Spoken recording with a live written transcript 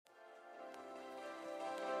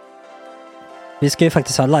Vi ska ju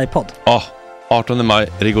faktiskt ha livepodd. Ja, 18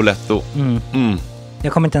 maj, Rigoletto.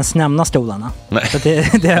 Jag kommer inte ens nämna stolarna. Nej. För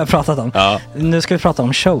det har jag pratat om. Ja. Nu ska vi prata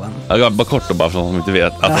om showen. Ja, bara kort då, bara för de som inte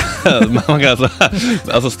vet. Man kan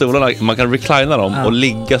alltså stolarna, man kan reclina dem och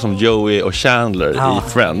ligga som Joey och Chandler i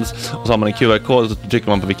Friends. Och så har man en QR-kod och så trycker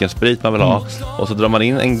man på vilken sprit man vill ha. Och så drar man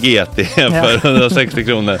in en GT för 160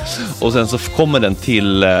 kronor. Och sen så kommer den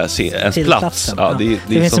till ens plats. Ja, det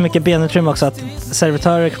finns så mycket benutrymme också att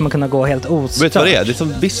servitörer kommer kunna gå helt ostört. Vet du vad det är? Det är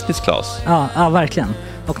som business class. Ja, verkligen.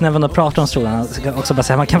 Och när man då pratar om stolarna så kan jag också bara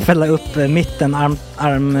säga att man kan fälla upp mitten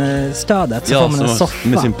armstödet så får man en soffa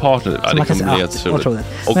med sin partner. Ja, det kommer bli helt otroligt.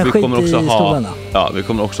 Och men vi kommer också stolarna. vi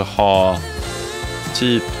kommer också ha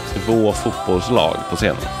typ 2 fotbollslag på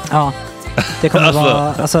scenen. Ja. Det kommer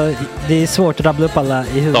vara, alltså det är svårt att rabbla upp alla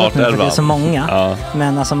i huvudet nu för det är så många. Ja.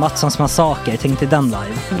 Men alltså Mattssons massaker, tänk till den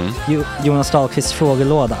live. Jonas Dahlqvists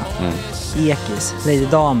frågelåda. Ekis, Lady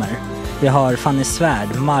Damer. Vi har Fanny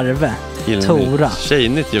Svärd, Marve, Tora.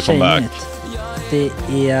 Tjejnytt gör comeback. Det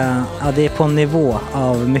är på en nivå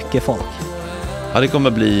av mycket folk. Ja, det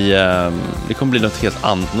kommer bli något helt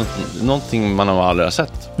annat. Någonting man har aldrig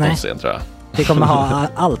sett på scen, tror jag. Vi kommer ha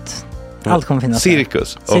allt. Allt kommer finnas.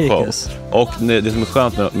 Cirkus. Och det som är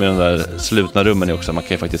skönt med de där slutna rummen är också att man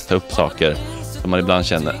kan ju faktiskt ta upp saker som man ibland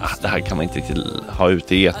känner det här kan man inte riktigt ha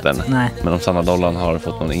ute i etern. Nej. Men om Sanna Dollan har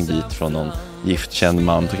fått någon invit från någon giftkänd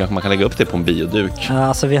man så kanske man kan lägga upp det på en bioduk. Ja,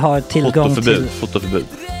 alltså vi har tillgång till fotoförbud.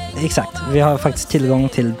 Exakt, vi har faktiskt tillgång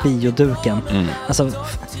till bioduken. Alltså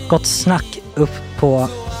gott snack upp på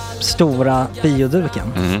stora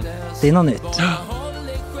bioduken. Det är något nytt.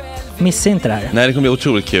 Missa inte det här. Nej, det kommer bli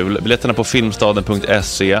otroligt kul. Biljetterna på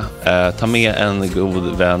filmstaden.se. Ta med en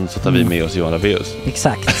god vän så tar vi med oss Johan Rabaeus.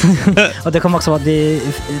 Exakt. Och det kommer också vara det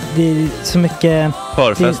är så mycket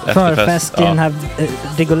förfest i den här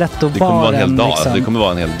Rigoletto-baren. Det kommer vara en hel dag. Liksom. Det kommer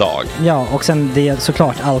vara en hel dag. Ja, och sen det är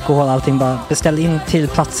såklart alkohol, allting. Bara beställ in till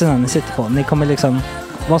platserna ni sitter på. Ni kommer liksom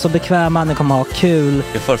vara så bekväma, ni kommer ha kul.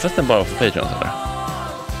 Är förfesten bara för Patreon eller?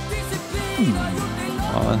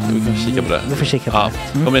 Ja, vi kan kika på det. Vi får kika på det.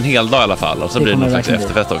 Det kommer en hel dag i alla fall. Och så blir det någon slags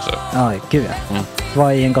efterfest också. Ja, gud ja.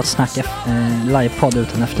 Vad är en gott snack livepodd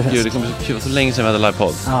utan efterfest? Gud, det kommer bli så länge sedan vi hade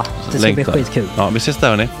livepodd. Ja, det ska bli skitkul. Ja, vi ses där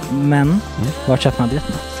hörni. Men, vart köper man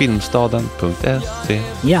biljetterna? Filmstaden.se.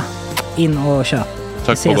 Ja, in och köp.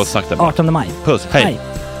 Tack på gott snack där. 18 maj. Puss, hej.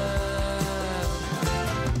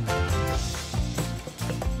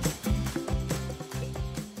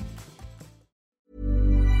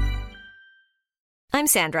 I'm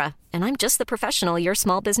Sandra, and I'm just the professional your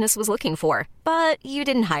small business was looking for. But you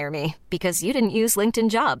didn't hire me because you didn't use LinkedIn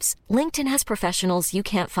Jobs. LinkedIn has professionals you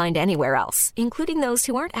can't find anywhere else, including those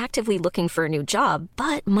who aren't actively looking for a new job,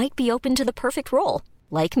 but might be open to the perfect role,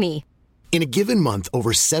 like me. In a given month,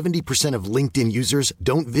 over 70% of LinkedIn users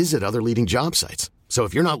don't visit other leading job sites. So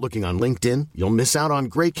if you're not looking on LinkedIn, you'll miss out on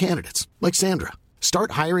great candidates, like Sandra.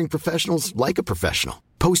 Start hiring professionals like a professional.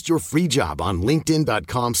 Post your free job on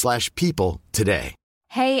linkedin.com/people today.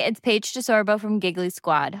 Hey, it's Paige DeSorbo from Giggly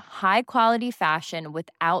Squad. High quality fashion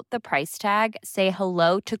without the price tag. Say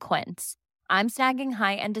hello to Quince. I'm snagging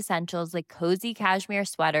high-end essentials like cozy cashmere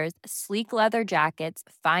sweaters, sleek leather jackets,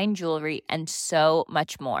 fine jewelry, and so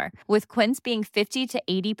much more. With Quince being 50 to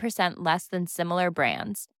 80% less than similar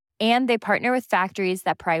brands. And they partner with factories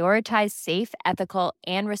that prioritize safe, ethical,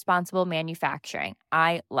 and responsible manufacturing.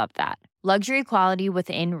 I love that. Luxury quality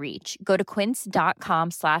within reach. Go to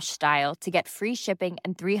quince.com/style to get free shipping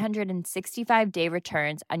and 365-day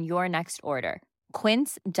returns on your next order.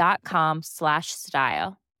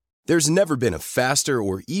 Quince.com/style. There's never been a faster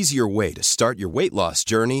or easier way to start your weight loss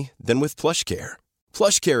journey than with PlushCare.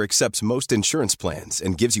 PlushCare accepts most insurance plans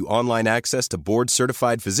and gives you online access to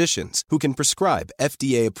board-certified physicians who can prescribe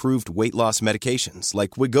FDA-approved weight loss medications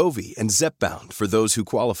like Wegovy and Zepbound for those who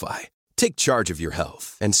qualify. Take charge of your health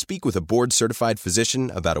and speak with a board-certified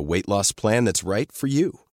physician about a weight loss plan that's right for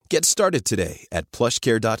you. Get started today at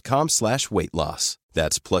plushcare.com/weightloss.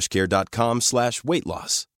 That's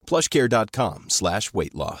plushcare.com/weightloss.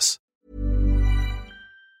 plushcare.com/weightloss.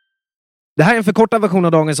 Det här är en förkortad version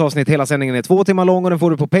av dagens avsnitt. Hela sändningen är 2 timmar lång och den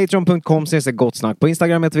får du på patreon.com/gottsnack. På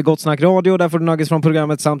Instagram heter vi Gottsnack Radio. Där får du nuggets från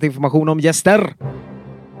programmet samt information om gäster.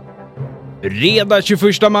 Fredag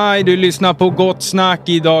 21 maj, du lyssnar på Gott Snack.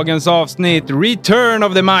 I dagens avsnitt Return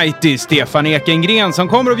of the Mighty, Stefan Ekengren som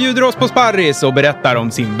kommer och bjuder oss på sparris och berättar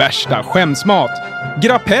om sin värsta skämsmat.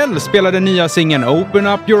 Grappell spelade nya singeln Open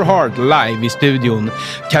Up Your Heart live i studion.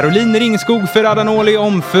 Caroline Ringskog för Adanoli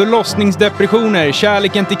om förlossningsdepressioner,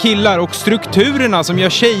 kärleken till killar och strukturerna som gör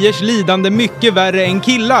tjejers lidande mycket värre än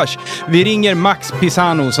killars. Vi ringer Max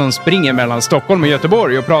Pisano som springer mellan Stockholm och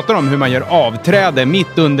Göteborg och pratar om hur man gör avträde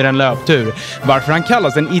mitt under en löptur. varför han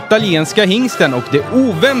kallas den italienska hingsten och det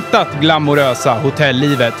oväntat glamorösa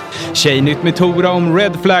hotelllivet. Tjejnytt med Tora om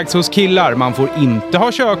red flags hos killar. Man får inte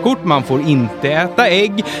ha körkort, man får inte äta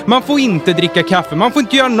ägg, man får inte dricka kaffe, man får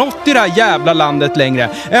inte göra något i det här jävla landet längre.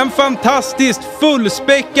 En fantastiskt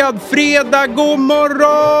fullspäckad fredag, god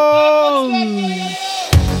morgon!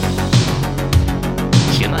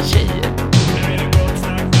 Tjena tjejer.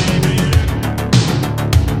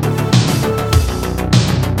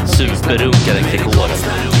 Superrunkaren Gregoren.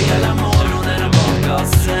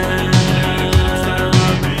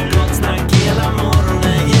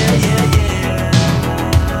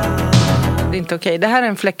 Det är inte okej. Det här är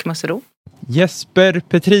en fläckmussero. Jesper,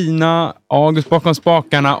 Petrina, August bakom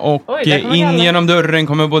spakarna och in genom dörren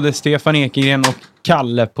kommer både Stefan Ekengren och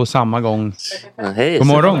Kalle på samma gång. Hej, god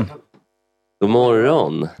morgon. God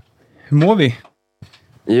morgon. Hur mår vi?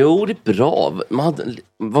 Jo, det är bra. Man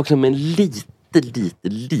vaknade med en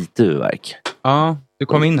lite huvudvärk. Ja, du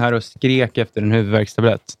kom in här och skrek efter en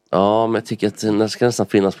huvudvärkstablett. Ja, men jag tycker att den ska nästan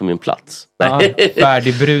finnas på min plats. Ja,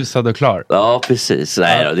 färdigbrusad och klar. Ja, precis.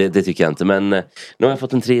 Nej då, det tycker jag inte. Men nu har jag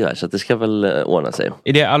fått en 3 här så att det ska väl ordna sig.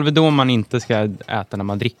 Är det Alvedon man inte ska äta när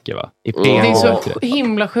man dricker, va? Det är så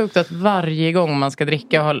himla sjukt att varje gång man ska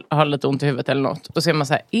dricka och har lite ont i huvudet eller något. Och så är man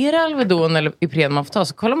så här, är det Alvedon eller Ipren man får ta?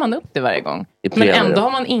 Så kollar man upp det varje gång. Men ändå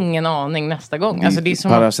har man ingen aning nästa gång. Alltså, det är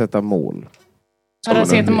som paracetamol.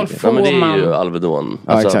 Paracetamol får man. Ja, men det är ju Alvedon.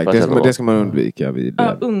 Ja, alltså, exakt. Det ska man undvika.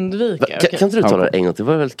 Undvika. Kan inte du tala en gång till?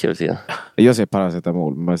 Det var väldigt kul. Jag säger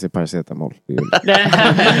paracetamol, men jag säger paracetamol.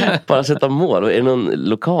 Paracetamol? Är det någon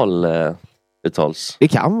lokal uttals? Det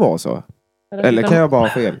kan vara så. Eller kan jag bara ha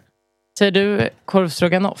fel? Säger du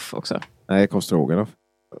korvstroganoff också? Nej, korvstroganoff.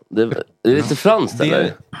 Det är lite franskt,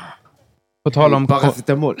 eller? På tal om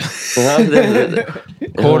paracetamol.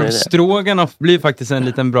 Korvstroganoff blir faktiskt en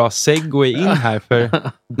liten bra segway in här, för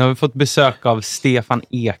nu har vi fått besök av Stefan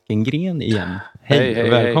Ekengren igen. Hej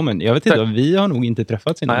och välkommen. Jag vet inte, vi har nog inte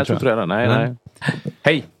träffats innan. Nej, jag tror inte det. Nej.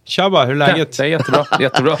 Hej. Tjaba, hur är läget? Det är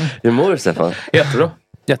jättebra. Hur mår du, Stefan?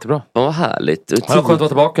 Jättebra. Vad härligt. Ja, skönt att vara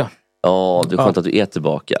tillbaka. Ja, det är skönt att du är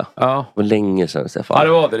tillbaka. Ja. Vad länge sedan, Stefan. Ja,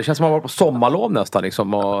 det var det. Det känns som att man var på sommarlov nästan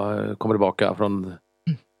liksom, och kommer tillbaka från...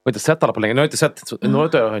 Jag har inte sett alla på länge. Några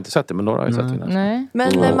har inte sett det, men några har ju sett det. Nej.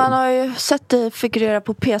 Men man har ju sett det figurera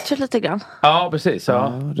på P3 lite grann. Ja, precis.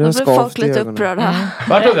 Ja. Då blev folk lite upprörda.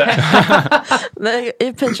 Vart du det? Nej,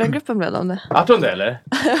 i Patreon-gruppen blev de det. Vart du det, eller?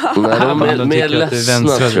 Nej, de var mer ledsna,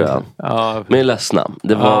 tror jag. Ja. Mer ledsna.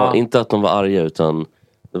 Det var inte att de var arga, utan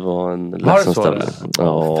det var en ledsen stämning.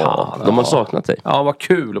 Ja, de har saknat dig. Ja, vad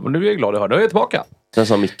kul. Men nu är jag glad att höra. Nu är jag tillbaka. Sen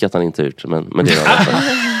sa Micke att han inte gjort, men det är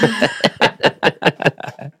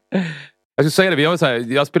jag skulle säga det,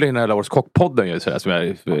 jag spelar in hela års kockpodden ju, sådär, som jag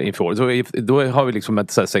inför år. Så då har vi liksom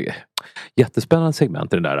ett sådär, jättespännande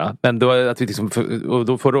segment i den där. Men då, att vi liksom, och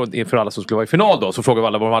då inför alla som skulle vara i final då, så frågade vi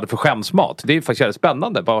alla vad de hade för skämsmat. Det är faktiskt jävligt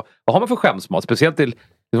spännande. Vad har man för skämsmat? Speciellt till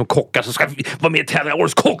liksom kockar som ska vara med i tävlingar,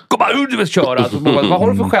 årets kock och bara hur du vill köra. Vad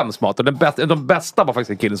har du för skämsmat? Och de bästa var faktiskt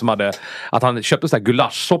en kille som hade, att han köpte sån här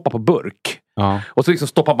gulaschsoppa på burk. Ja. Och så liksom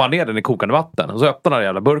stoppade man ner den i kokande vatten. Och så öppnade den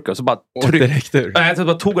jävla burken och så bara så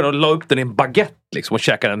bara tog den och la upp den i en baguette liksom, och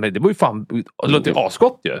käkade den. Det var ju fan, det låter ju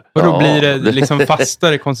asgott ju. Och då blir det liksom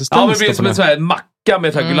fastare konsistens. Ja, men det blir som en sån här macka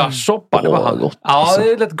med sån här gulaschsoppa. Det var gott. Ja,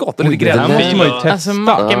 det är lite gott. Och lite gräddfil. Alltså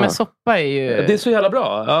macka med soppa är ju... Det är så jävla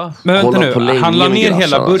bra. Ja. Men vänta nu, han la ner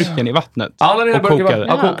hela burken i vattnet. Ja, han la ner hela burken.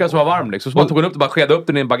 Han kokade som var varm liksom. Så man tog den upp och bara skedde upp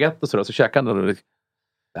den i en baguette och så käkade han den.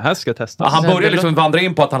 Det här ska testas. Ja, han började liksom vandra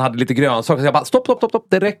in på att han hade lite grönsaker. Så jag bara, stopp,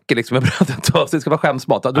 det räcker liksom. Jag bröt, det ska vara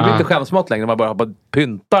skämsmat. Då blir det inte skämsmat längre, man bara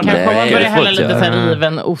pyntar. Kanske man börjar hälla lite så här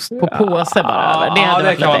riven ost på påse bara.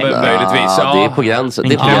 Det kan man möjligtvis. Ja, det är på gränsen.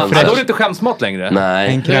 Då är det inte skämsmat längre.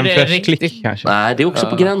 Nej. En crème fraîche-klick kanske. Nej, det är också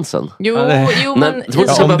på gränsen. Jo, men...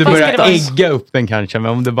 om du börjar ägga upp den kanske,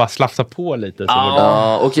 men om du bara slafsar på lite.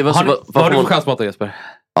 Ja, okej. Vad har du för skämsmat då, Jesper?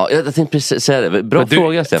 Ja, jag tänkte precis säga det. Bra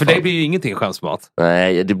fråga, Stefan. För det blir ju ingenting skämsmat.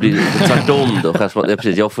 Nej, det blir tvärtom då. Skämsmat. Ja,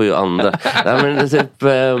 precis, jag får ju andra. Nej, men typ...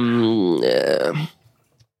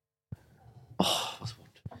 vad svårt.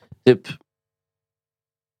 Typ...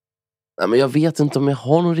 Nej, men jag vet inte om jag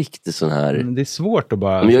har någon riktig sån här... Det är svårt att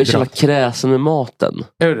bara... Men jag är så jävla kräsen med maten.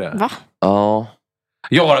 Är det? Va? Ja.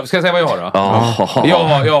 Ska jag säga vad jag har då?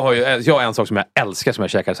 Ja. Jag har en sak som jag älskar som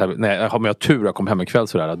jag käkar så här, när jag har tur och kom hem en kväll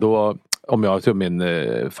sådär. Då, om jag min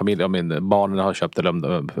familj och min barnen har köpt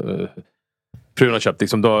eller frun har köpt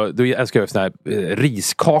liksom, då älskar jag sån här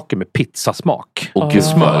riskakor med pizzasmak. Och gud,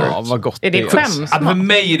 smör. Ja, vad gott Är det skämsmak? För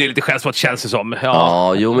mig är det lite skämsmat, känns det som.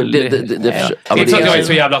 Ja, jo men det är inte så att jag är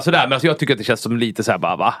så jävla sådär, men alltså, jag tycker att det känns som lite såhär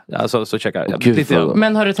bara, va? Alltså, så checkar jag. Lite.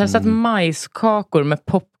 Men har du testat majskakor med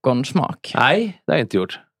popcornsmak? Nej, det har jag inte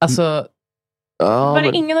gjort. Alltså, var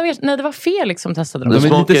det ingen av er? Nej, det var Felix som testade dem. De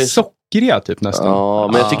är lite sockriga typ nästan. Ja,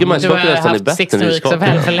 men jag tycker majskakor nästan är bättre än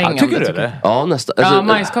riskakor. Tycker du det? Ja, nästan. Ja,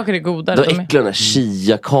 majskakor är godare. Då äcklar de här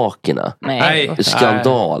chia-kakorna. Nej.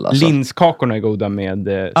 Skandal alltså. Linskakorna är goda med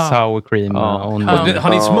sour cream. Har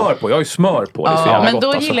ni smör på? Jag har ju smör på. Det är så jävla men gott, då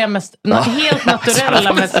alltså. gillar jag mest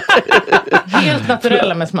helt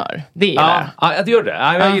naturella med smör. Det gillar jag. Ja, det gör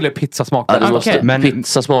det. Jag gillar pizzasmak. Men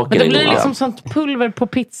pizzasmaken men det blir liksom sånt pulver på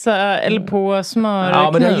pizza eller på smör.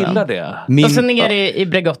 Ja, men jag gillar det. Och så ner i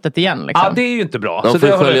bregottet igen liksom. Ja, det är ju inte bra. Man får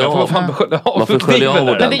skölja av. Man får skölja av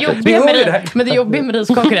ordentligt. Men det jobbiga med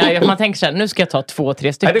riskakor är ju att man tänker så här, nu ska jag ta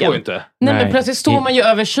 2-3 stycken. Nej, det går ju inte. Nej, men plötsligt står man ju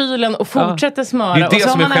över kylen och fortsätter smöra. Det är det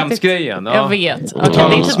som är skämsgrejen. Jag vet. Det är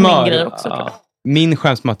typ min grej också. Min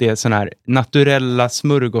skämsmat är sån här naturella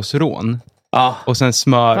smörgåsrån. Och sen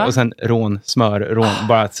smör och sen smör.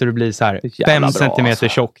 Bara så det blir så här 5 centimeter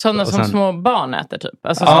tjockt. Sådana som små barn äter typ.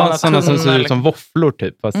 Alltså sådana som ser ut som våfflor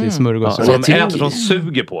typ. Fast det är smörgås. Som de äter, de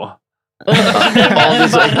suger på.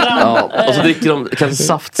 Och så dricker de kanske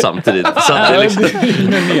saft samtidigt. Så att det är liksom, det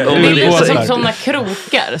är lite som sådana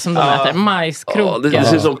krokar som de äter. Majskrokar. Det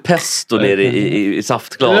ser ut som pesto nere i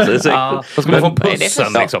saftglas. Då ska man få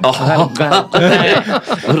pussen liksom.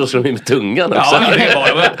 Då ska de in med tungan också.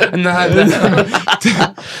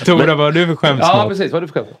 Tora, vad har du för skämsmat? Ja, precis. Vad har du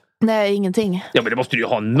för skämsmat? Nej, ingenting. Ja, men det måste du ju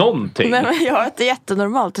ha någonting. Nej, men jag äter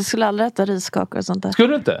jättenormalt. Jag skulle aldrig äta riskakor och sånt där. Skulle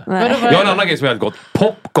du inte? Nej. Jag har en annan grej som är väldigt gott.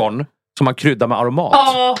 Popcorn som man kryddar med aromat.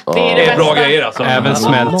 Ja, det är bra grejer alltså. Även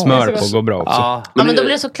smält smör på går bra också. Ja, men då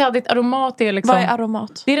blir det så kladdigt. Aromat är liksom... Vad är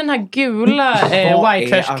aromat? Det är den här gula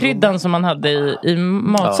white trash-kryddan som man hade i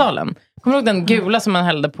matsalen. Kommer du ihåg den gula som man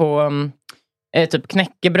hällde på... typ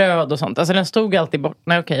knäckebröd och sånt. Alltså den stod alltid bort.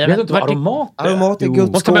 Nej, okej. Jag vet inte vad aromat är. Aromat är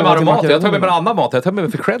Guds måste med aromat. Jag tar med annan mat. Jag tar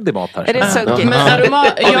med för creddig mat här. Är det sunkigt? Men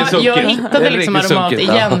aromat, jag hittade liksom aromat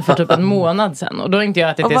igen för typ en månad sedan. Och då har inte jag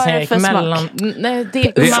ätit det sen jag gick mellan. Nej, det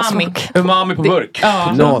är umami. Umami på burk.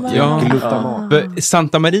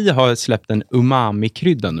 Santa Maria har släppt en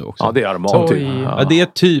umami-krydda nu också. Ja, det är aromat. Typ. Ja, det är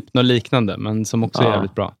typ något liknande, men som också är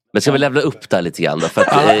jävligt bra. Men ska vi levla upp där lite grann då? För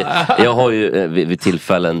att jag har ju vid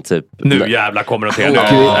tillfällen typ... Nu jävla kommer det till.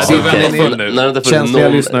 När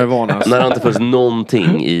det inte funnits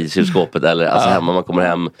någonting i kylskåpet eller alltså hemma, man kommer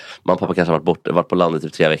hem, mamma och pappa kanske har varit på landet i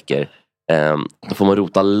 3 veckor. Då får man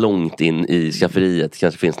rota långt in i skafferiet.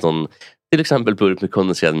 Kanske finns någon, till exempel burk med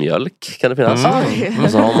kondenserad mjölk. Kan det finnas?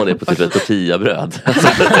 Och så har man det på typ ett tortillabröd.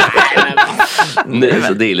 Nej,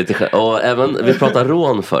 så det är lite och även, vi pratade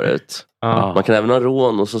rån förut. Man kan även ha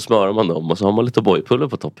rån och så smörar man dem och så har man lite O'boy-pulver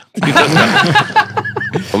på toppen.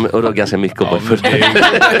 Och då ganska mycket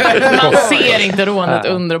O'boy-pulver. Man ser inte rånet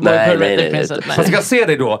under O'boy-pulver. Man ska se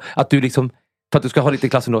dig då att du liksom, för att du ska ha lite i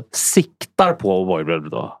klassen då, siktar på O'boy-pulver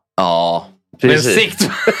då. Ja, precis.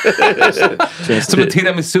 Sikt. Som en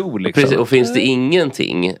tiramisu liksom. Precis. Och finns det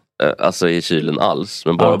ingenting alltså i kylen alls,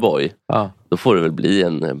 men bara O'boy, då får det väl bli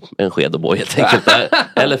en sked O'boy helt enkelt där.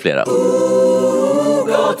 Eller flera.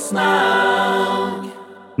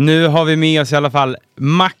 Nu har vi med oss i alla fall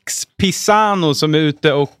Max Pisano som är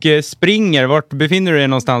ute och springer. Vart befinner du dig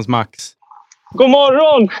någonstans, Max? God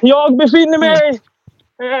morgon! Jag befinner mig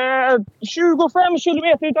 25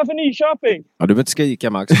 kilometer utanför Nyköping. Ja, du behöver inte skrika,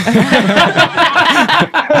 Max.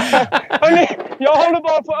 Hörrni, jag håller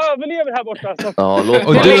bara på att överleva här borta. Så. Ja,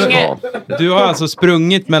 och du har alltså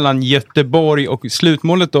sprungit mellan Göteborg och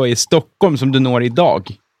slutmålet då i Stockholm som du når idag.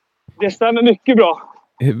 Det stämmer mycket bra.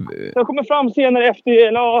 Jag kommer fram senare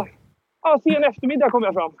sen eftermiddag kommer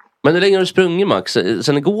jag fram. Men hur länge har du sprungit, Max?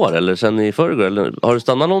 Sen igår eller sen i förrgår? Eller har du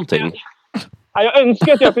stannat någonting? Ja, jag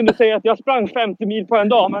önskar att jag kunde säga att jag sprang 50 mil på en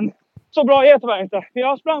dag, men så bra är det tyvärr inte.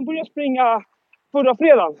 Jag började springa förra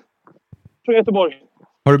fredagen från Göteborg.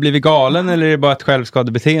 Har du blivit galen eller är det bara ett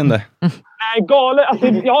självskadebeteende? Nej, galen. Alltså,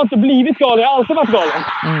 jag har inte blivit galen, jag har alltid varit galen.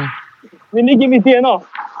 Det ligger i mitt DNA.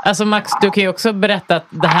 Alltså Max, du kan ju också berätta att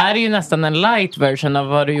det här är ju nästan en light version av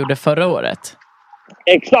vad du gjorde förra året.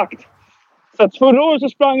 Exakt. Så att förra året så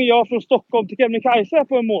sprang jag från Stockholm till Kebnekaise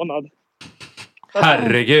på en månad.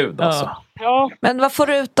 Herregud alltså. Ja. Men vad får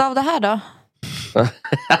du ut av det här då?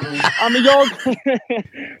 Ja, men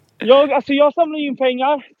jag samlar in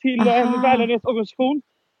pengar till en välgörenhetsorganisation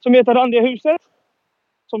som heter Randiga huset.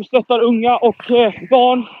 Som stöttar unga och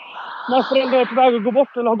barn när föräldrar är på väg att gå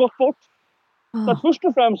bort eller har gått bort. Så att först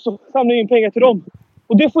och främst så samlar jag in pengar till dem.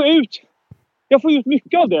 Och det får jag ut jag får ut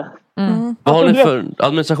mycket av det. Vad har ni för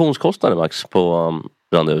administrationskostnader, Max, på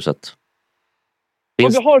brandhuset?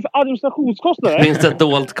 Vad vi har för administrationskostnader? Finns det ett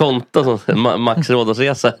dolt konto som Max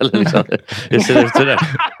Rådåsresa? Eller liksom, hur ser det ut till det?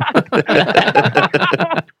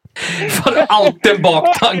 Fan, alltid en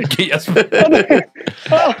baktanke, Jesper.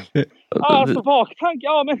 Alltså baktanke,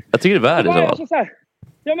 ja men... Jag tycker det är värd det. Alltså,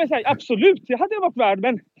 ja men så här, absolut, det hade varit värd,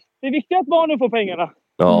 men det är viktigt att barnen får pengarna.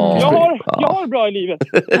 Ja. Jag har bra i livet.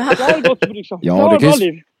 Jag har gått liksom. Ja, jag har bra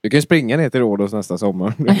liv. Du kan ju springa ner till Rhodos nästa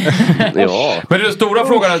sommar. Ja. Men den stora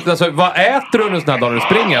frågan är, alltså, vad äter du under sån här dag när du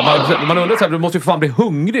springer? Man undrar så här, du måste ju fan bli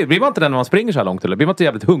hungrig. Blir man inte den när man springer så här långt? Eller blir man inte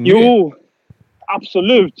jävligt hungrig? Jo,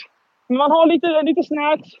 absolut. Men man har lite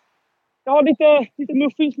snacks. Jag har lite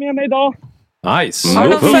muffins med mig idag. Nice. Har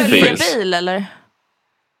du någon följebil eller?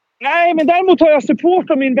 Nej, men däremot har jag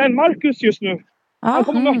support av min vän Marcus just nu. Han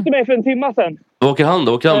kom och mötte mig för en timme sedan. Vad åker han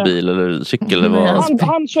då? Åker han bil eller cykel? Eller vad?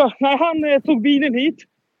 Han tog bilen hit.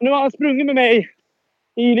 Nu har han sprungit med mig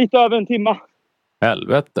i lite över en timme.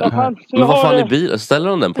 Helvete. Men vad fan är bilen? Ställer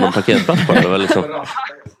han den på en parkeringsplats bara? Liksom?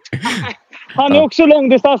 Han är också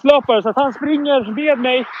långdistanslöpare så att han springer med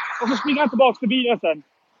mig och så springer han tillbaka till bilen sen.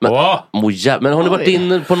 Men har ni varit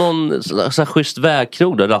inne på någon så här schysst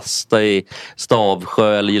vägkrog där? Rasta i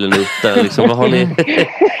Stavsjö eller Gyllenhutte? Liksom, vad har ni?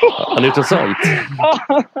 Har ni gjort något sånt?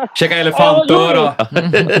 Checka elefantöra.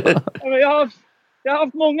 Jag har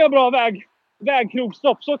haft många bra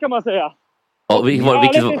vägkrogstopp, så kan man säga. Ja,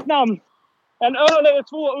 vilket namn. En öl eller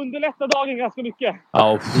 2 underlättar dagen ganska mycket.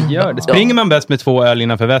 Ja, gör det. Springer man bäst med 2 öl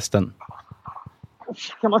innanför västen?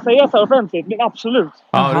 Kan man säga så här offentligt? Men absolut.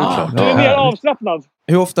 Ja, det är klart. Du är mer avslappnad.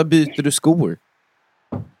 Hur ofta byter du skor?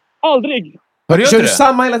 Aldrig. Kör du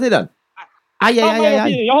samma hela tiden? Aj.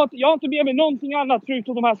 Jag har inte med mig någonting annat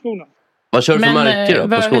förutom de här skorna. Vad kör du för märke då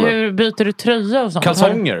på skorna? Hur byter du tröja och sånt?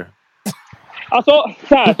 Kalsonger? Alltså,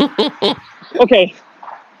 så här. Okej.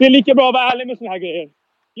 Det är lika bra att vara ärlig med såna här grejer.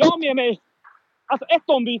 Jag har med mig alltså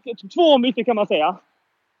 2 ombyten kan man säga.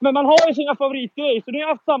 Men man har ju sina favoritgrejer. Så nu har jag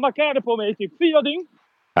haft samma kläder på mig i typ 4 dygn.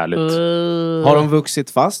 Härligt. Har de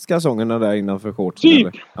vuxit fast kalsongerna där innanför shortsen? Typ.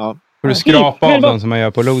 Eller? Ja. Får du skrapa av dem som man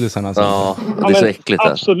gör på Lodisen? Alltså? Ja, det är så äckligt.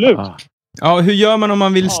 Absolut. Ja, hur gör man om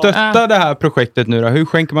man vill stötta det här projektet nu då? Hur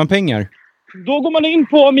skänker man pengar? Då går man in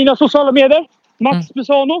på mina sociala medier. Max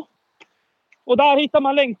Pisano. Och där hittar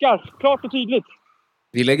man länkar. Klart och tydligt.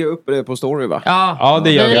 Vi lägger upp det på story, va? Ja,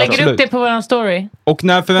 det gör vi lägger absolut. upp det på vår story. Och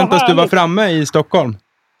när förväntas du vara framme i Stockholm?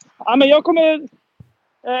 Ja, men jag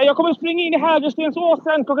kommer springa in i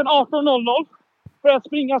Hägerstensåsen klockan 18.00 för att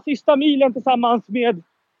springa sista milen tillsammans med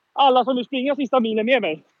alla som vill springa sista milen med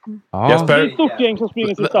mig. Jesper. Det är ett stort gäng som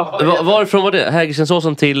springer sista. Varifrån var det?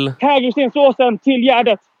 Hägerstensåsen till? Hägerstensåsen till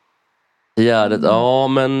Gärdet. Gärdet, ja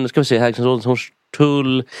men ska vi se. Hägerstensåsen,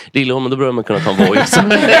 Hornstull, Lilleholmen, då börjar man kunna ta en Voi. Jag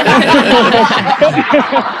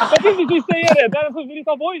tänkte precis säga det. Den som vill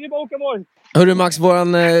ta Voi, det är bara åka Voi. Hörru Max,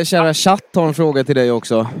 våran kära chatt har en fråga till dig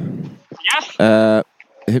också. Yes.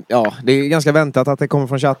 Ja, det är ganska väntat att det kommer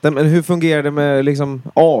från chatten. Men hur fungerar det med liksom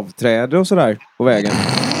avträde och sådär på vägen?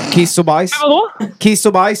 Kiss och bajs? Vadå? Kiss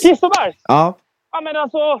och bajs? Kiss och bajs? Ja. Ja men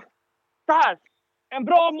alltså, så här. En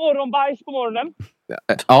bra morgonbajs på morgonen.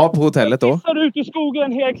 Ja, på hotellet då. Pissar ut i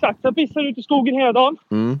skogen, exakt. Jag pissar ut i skogen hela dagen.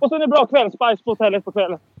 Och sen är det bra kvällsbajs på hotellet på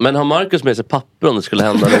kvällen. Men har Marcus med sig papper om det skulle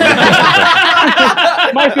hända något?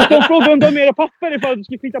 Marcus, de frågar om du har med dig papper ifall du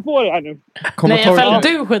ska skita på det här nu. Nej, ifall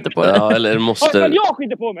du skiter på det. Ja, eller måste... Ifall jag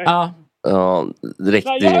skiter på mig? Ja. Ja, direkt.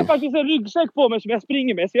 Nej, jag har faktiskt en ryggsäck på mig som jag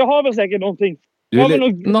springer med. Så jag har väl säkert någonting. Du får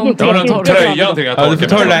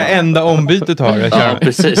ta det där enda ombytet har jag. Ja,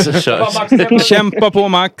 precis. Kör. Kämpa på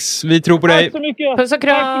Max, vi tror på dig. Tack så mycket. Puss och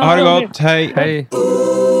kram. Ha det gott, hej. Hej.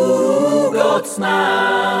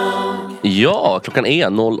 Ja, klockan är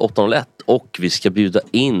 08.01 och vi ska bjuda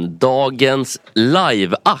in dagens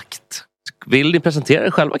liveakt. Vill ni presentera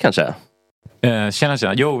er själva kanske? Tjena.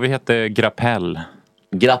 Jo, vi heter Grapell.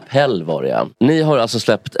 Grapell var det, ja. Ni har alltså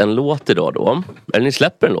släppt en låt idag då. Eller ni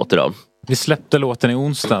släpper en låt idag. Vi släppte låten i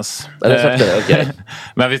onsdags. Okay.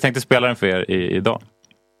 Men vi tänkte spela den för er idag.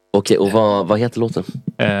 Okej, och vad heter låten?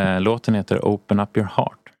 Låten heter Open Up Your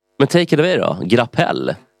Heart. Men take it away då.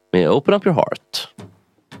 Grapell med Open Up Your Heart.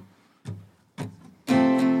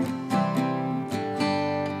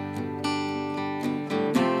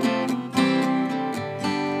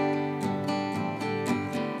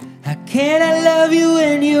 How can I love you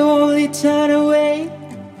when you only turn away?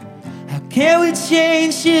 How can we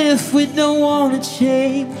change if we don't want to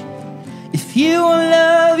change? If you want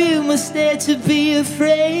love, you must dare to be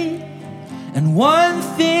afraid. And one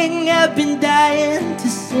thing I've been dying to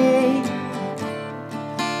say: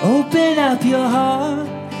 open up your heart,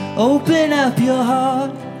 open up your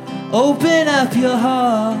heart, Open up your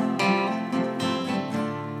heart.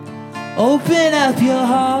 Open up your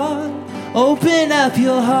heart. Open up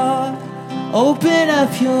your heart. Open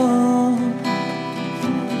up your...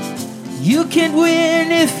 You can't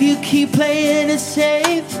win if you keep playing it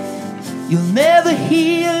safe. You'll never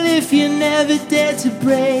heal if you never dare to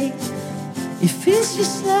break. If it's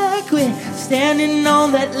just like we're standing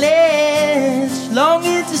on that ledge,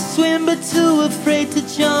 longing to swim but too afraid to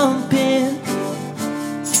jump in.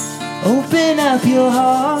 Open up your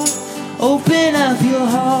heart. Open up your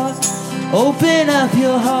heart. Open up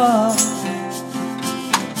your heart.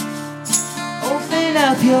 Open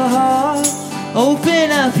up your heart.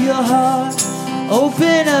 Open up your heart.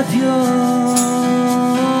 Open up your heart.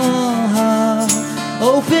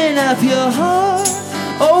 Open up your heart.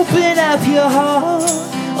 Open up your heart.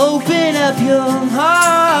 Open up your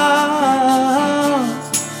heart.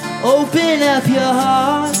 Open up your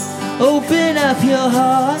heart. Open up your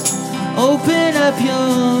heart. Open up your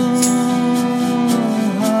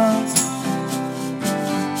heart.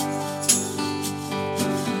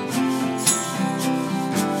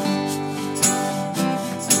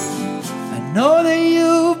 I know that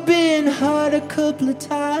you've been hurt a couple of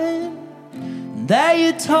times, that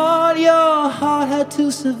you taught your heart how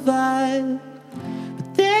to survive.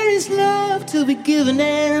 But there is love to be given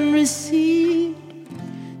and received.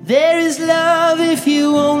 There is love if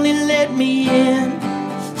you only let me in.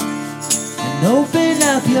 And open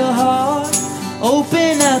up your heart.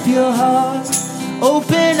 Open up your heart.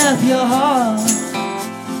 Open up your heart.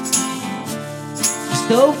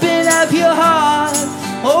 Just open up your heart.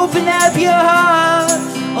 Open up your heart.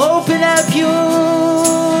 Open up your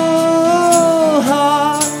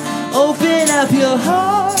heart. Open up your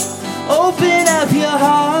heart. Open up your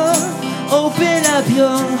heart. Open up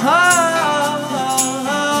your heart.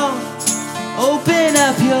 Open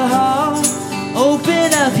up your heart.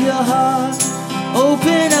 Open up your heart.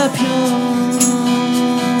 Open up your heart.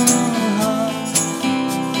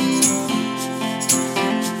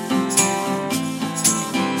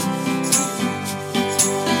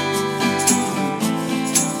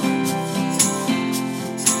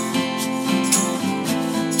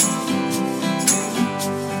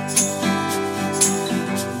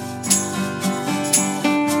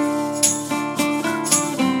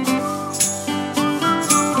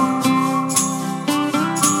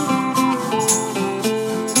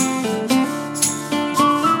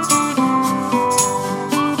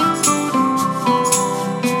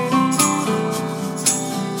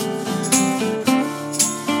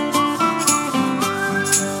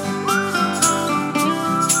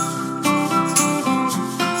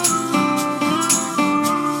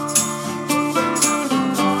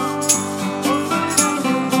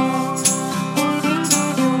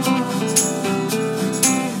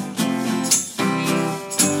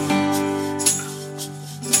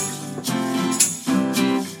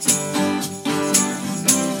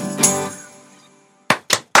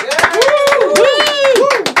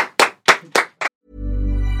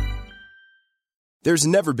 There's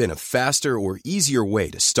never been a faster or easier way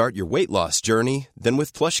to start your weight loss journey than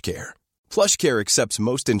with PlushCare. PlushCare accepts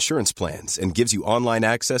most insurance plans and gives you online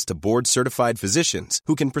access to board-certified physicians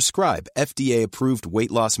who can prescribe FDA-approved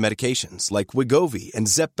weight loss medications like Wegovy and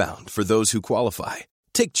Zepbound for those who qualify.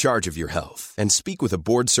 Take charge of your health and speak with a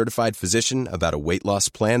board-certified physician about a weight loss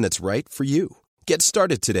plan that's right for you. Get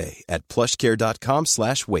started today at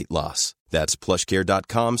plushcare.com/weightloss. That's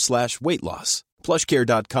plushcare.com/weightloss.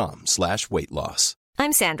 plushcare.com/weightloss.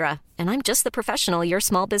 I'm Sandra, and I'm just the professional your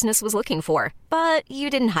small business was looking for. But you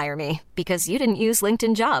didn't hire me because you didn't use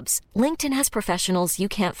LinkedIn Jobs. LinkedIn has professionals you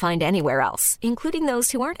can't find anywhere else, including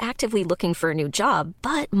those who aren't actively looking for a new job,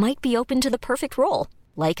 but might be open to the perfect role,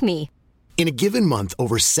 like me. In a given month,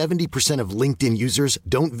 over 70% of LinkedIn users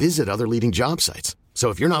don't visit other leading job sites. So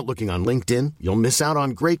if you're not looking on LinkedIn, you'll miss out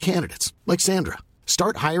on great candidates like Sandra.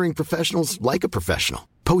 Start hiring professionals like a professional.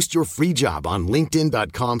 Post your free job on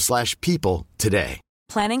linkedin.com/people today.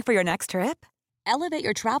 Planning for your next trip? Elevate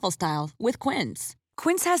your travel style with Quince.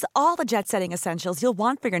 Quince has all the jet-setting essentials you'll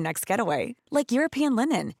want for your next getaway, like European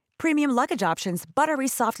linen, premium luggage options, buttery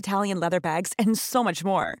soft Italian leather bags, and so much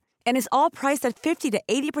more. And is all priced at 50 to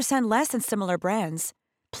 80% less than similar brands.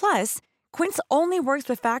 Plus, Quince only works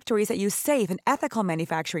with factories that use safe and ethical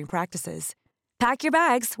manufacturing practices. Pack your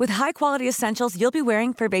bags with high-quality essentials you'll be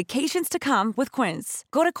wearing for vacations to come with Quince.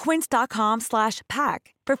 Go to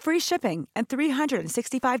quince.com/pack for free shipping and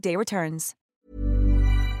 365-day returns.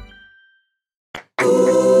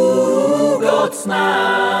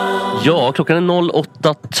 Ja, klockan är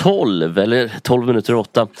 08:12 eller 12 minuter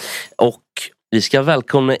 8. Och vi ska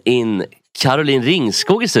välkomna in Caroline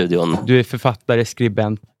Ringskog i studion. Du är författare,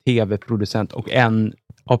 skribent, tv-producent och en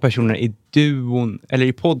av personerna i duon, eller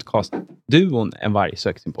i podcast-duon En varg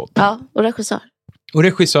söker sin podd. Ja, och regissör. Och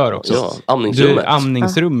regissör också. Ja, Amningsrummet.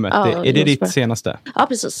 Amningsrummet. Ja, är det ditt senaste? Ja,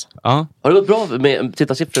 precis. Ja. Har det gått bra med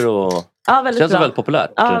tittarsiffror och... Ja, väldigt känns bra. det väldigt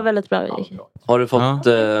populärt? Ja, väldigt bra. Har du fått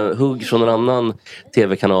hugg från en annan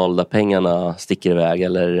tv-kanal där pengarna sticker iväg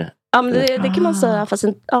eller? Ja, men det kan man säga. Fast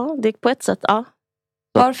det är på ett sätt, ja.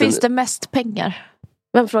 Var finns det mest pengar?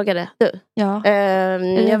 Vem frågade? Du? Ja.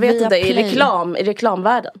 Jag vet inte, i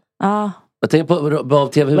reklamvärlden. Ja. Jag tänker på av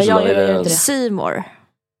tv-husen. Men jag gör inte det. Seymour.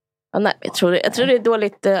 Ja, nej, jag tror det är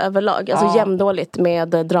dåligt överlag. Alltså jämndåligt med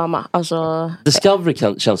drama. Alltså, Discovery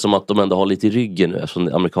känns som att de ändå har lite i ryggen nu eftersom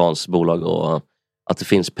det är amerikanskt bolag och att det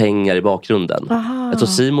finns pengar i bakgrunden. Aha. Jag tror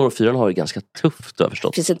Seymour och 4 har det ganska tufft, har jag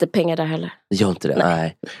förstått. Det finns inte pengar där heller. Det gör inte det,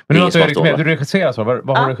 nej. Men du regisserar så?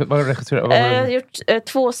 Vad har du regisserat? Jag har gjort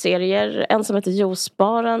 2 serier. En som heter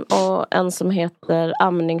Juicebaren och en som heter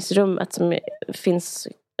Amningsrummet som finns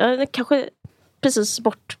kanske precis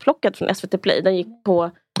bortplockad från SVT Play. Den gick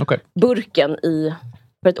på burken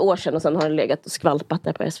för ett år sedan och sen har den legat och skvalpat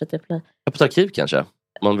där på SVT Play. Öppet arkiv kanske?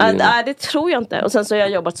 Nej, det tror jag inte. Och sen så har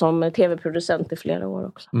jag jobbat som tv-producent i flera år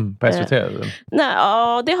också. På SVT? Nej,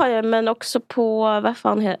 ja, det har jag. Men också på,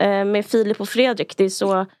 med Filip och Fredrik. Det är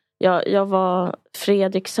så, jag var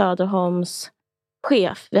Fredrik Söderholms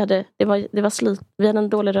chef. Vi hade en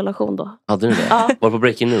dålig relation då. Hade ni det? Ja. Var det på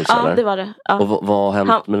Breaking News eller? Ja, det var det. Ja. Och vad har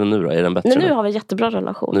hänt med den nu då? Är den bättre? Nu har vi en jättebra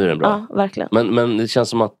relation. Nu är den bra. Ja, verkligen. Men det känns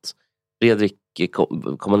som att Fredrik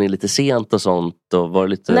kom han in lite sent och sånt och var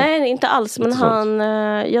lite... Nej, inte alls. Men han,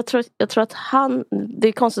 jag tror att han, det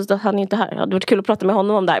är konstigt att han inte är här. Det hade varit kul att prata med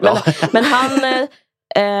honom om det här. Men han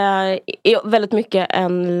är väldigt mycket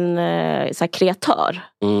en så här, kreatör.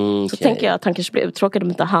 Så tänker jag att han kanske blir uttråkad om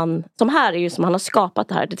inte han, som här är ju som han har skapat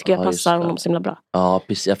det här. Det tycker jag passar honom så himla bra. Ja,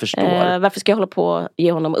 jag förstår. Varför ska jag hålla på och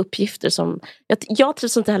ge honom uppgifter som... Jag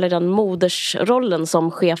trivs inte heller i den modersrollen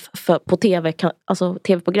som chef på tv. Alltså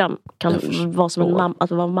tv-program kan vara som en mamma,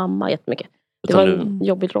 att vara mamma jättemycket. Det var en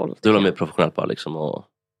jobbig roll. Du vill ha mer professionellt bara liksom och...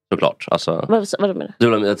 Såklart. Alltså, vad menar du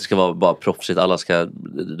vill att det ska vara bara proffsigt.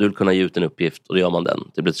 Du vill kunna ge ut en uppgift och då gör man den.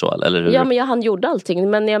 Det blir så, eller hur? Ja, men han gjorde allting.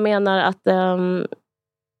 Men jag menar att...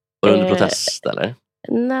 var det under protest, eller?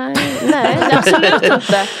 Nej, absolut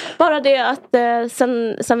inte. Bara det att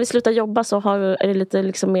sen vi slutade jobba så är det lite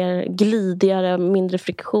liksom mer glidigare, mindre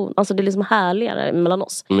friktion. Alltså det är liksom härligare mellan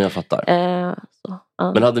oss. Men jag fattar.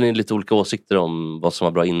 Men hade ni lite olika åsikter om vad som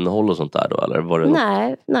var bra innehåll och sånt där då? Eller var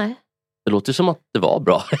det Nej. Det låter ju som att det var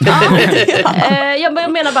bra. Jag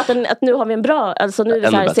menar bara att nu har vi en bra... Alltså nu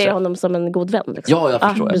ser jag honom som en god vän. Liksom. Ja,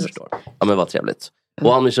 jag förstår. Ja, men vad trevligt.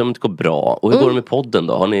 Och Amningsrummet går bra. Och hur går det med podden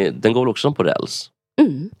då? Den går väl också på räls?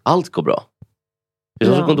 Allt går bra. Det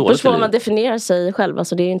är går dåligt då får man definiera sig själv.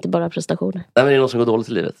 Alltså det är inte bara prestationer. Nej, men är det något som går dåligt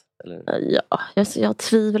i livet? Eller? Ja, jag har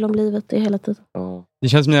tvivel om livet det hela tiden. Det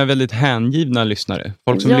känns som att ni är väldigt hängivna lyssnare.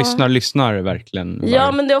 Folk som lyssnar verkligen.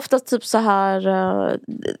 Ja, men det är ofta typ så här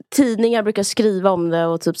tidningar brukar skriva om det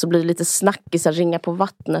och typ så blir det lite snackisar, ringa på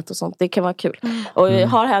vattnet och sånt. Det kan vara kul. Och jag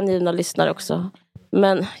har hängivna lyssnare också.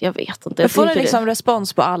 Men jag vet inte. Får ni liksom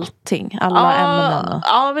respons på allting? Alla ämnen?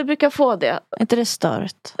 Ja, vi brukar få det. Är inte det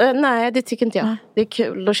stört? Nej, det tycker inte jag. Det är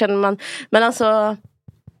kul. Då känner man... Men alltså...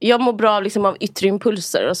 Jag mår bra liksom av yttre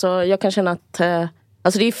impulser. Alltså, jag kan känna att...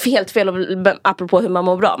 Alltså det är helt fel apropå hur man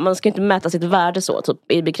mår bra. Man ska inte mäta sitt värde så typ,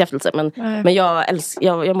 i bekräftelse. Men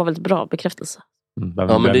jag mår väldigt bra bekräftelse.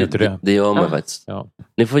 Ja, men det gör man faktiskt. Ja.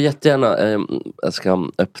 Ni får jättegärna... jag ska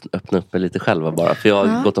öppna upp mig lite själva bara. För jag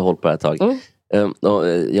har gått och hållit på det ett tag.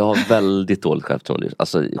 Jag har väldigt dåligt självförtroende.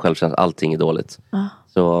 Alltså självkänsla, allting är dåligt.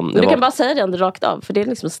 Så, du kan bara säga det rakt av. För det är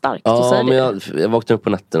liksom starkt att säga det. Jag vaknar upp på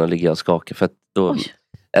natten och ligger och skakar. För att då...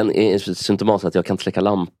 En symptomat är att jag kan släcka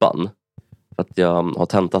lampan. För att jag har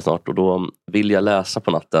tenta snart. Och då vill jag läsa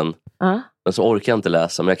på natten. Men så orkar jag inte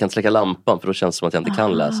läsa. Men jag kan släcka lampan. För då känns det som att jag inte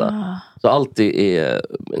kan läsa. Så allt är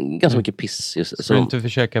ganska mycket piss. Ska du inte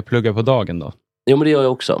försöka plugga på dagen då? Jo, men det gör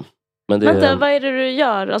jag också. Men det, vänta, vad är det du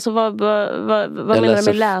gör? Alltså vad menar du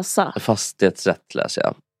med läsa? Fastighetsrätt läser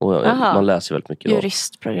jag. Och man läser väldigt mycket.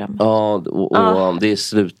 Juristprogram. Ja, och det är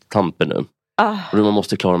sluttampen nu. Och man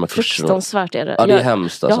måste klara de här kurserna. Fruktansvärt är det. Ja, det är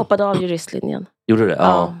hemskt. Jag hoppade av juristlinjen. Gjorde du det?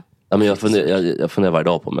 Ja. Men jag funderar varje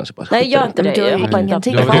dag på mig. Nej, gör inte det. Jag hoppar inte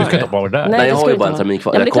av det. Nej, jag har ju bara en termin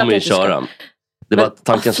kvar. Jag kommer ju köra. Det var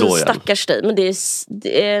tanken slår igen. Stackars dig.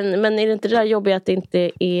 Men är det inte det där jobbigt att det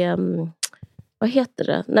inte är... Vad heter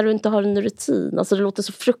det? När du inte har en rutin. Alltså det låter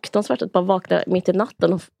så fruktansvärt att bara vakna mitt i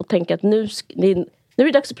natten och tänka att nu är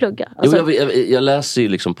det dags att plugga. Alltså, jag läser ju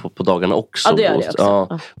liksom på dagarna också. Ja, det gör jag också.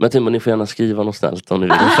 Men jag tänkte, ni får gärna skriva något snällt om ni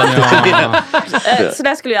vill. Så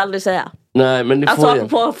det skulle jag aldrig säga. Nej, men alltså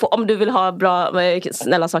om du vill ha bra,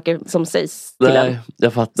 snälla saker som sägs till en.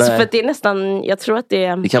 Jag fattar. Så för att det är nästan, jag tror att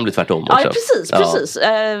det kan bli tvärtom också. Ja, precis.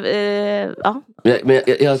 Ja. Men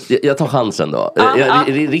jag tar chansen då.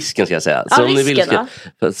 Risken ska jag säga. Så om ni vill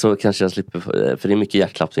så kanske jag slipper, för det är mycket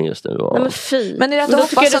hjärtklappning just nu. Nej, men fy. Men är det då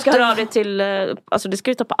tycker jag du ska höra av dig till, alltså det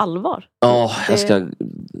ska du ta på allvar. Ja, jag ska.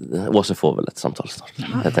 Åsa får väl ett samtal snart.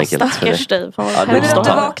 Stackars dig. Men när du inte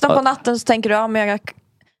vaknar på natten så tänker du, men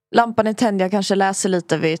lampan är tänd, jag kanske läser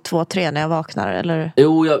lite vid 2-3 när jag vaknar, eller?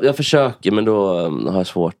 Jo, jag försöker, men då har jag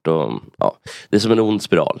svårt att, det är som en ond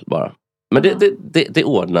spiral bara. Men det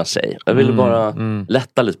ordnar sig. Jag ville bara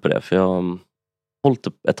lätta lite på det, för jag har hållit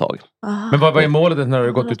upp ett tag. Men vad är målet när du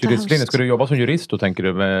har gått ut juristlinjen? Ska du jobba som jurist då, tänker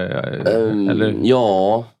du? Eller?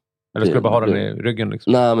 Ja. Eller ska du bara ha den i ryggen?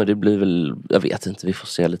 Liksom? Nej, men det blir väl, jag vet inte, vi får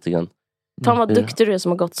se lite grann. Fan vad duktig du är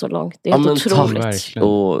som har gått så långt. Det är helt otroligt. Tack.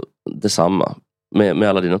 Och detsamma. Med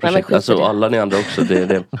alla dina projekt. Alltså alla ni andra också.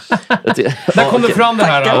 Där kom du fram det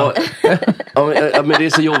här. Men det är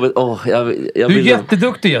så jobbigt. Du är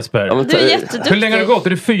jätteduktig, Jesper. Du är jätteduktig. Hur länge har det gått? Är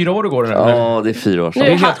det 4 år du går? Ja, det är 4 år sedan.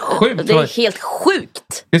 Det är helt sjukt. Det är helt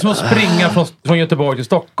sjukt. Det är som att springa från Göteborg till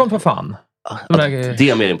Stockholm, för fan. Det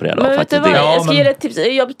är mer imponerande. Men vet du vad, jag ska ge dig ett tips.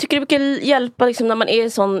 Jag tycker det brukar hjälpa liksom, när man är i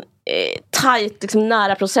sån tight, liksom,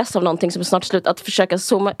 nära process av någonting som är snart slut, att försöka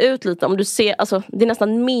zooma ut lite. Om du ser, alltså, det är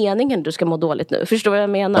nästan meningen du ska må dåligt nu. Förstår du vad jag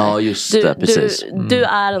menar? Ja, just det, precis. Du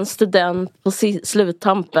är en student på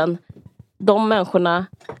sluttampen. De människorna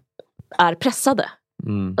är pressade.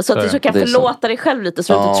 Så att du kan förlåta dig själv lite,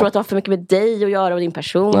 så att du inte tror att det har för mycket med dig att göra och din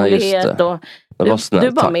personlighet. Du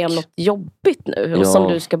är bara med om något jobbigt nu och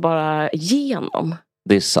som du ska bara igenom.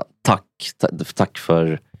 Det är sant. Tack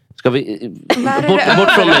för... Ska vi...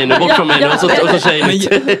 Bort från mig nu, och så säger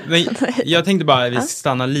men jag tänkte bara vi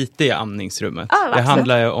stannar lite i amningsrummet. Det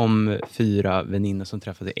handlar ju om 4 väninnor som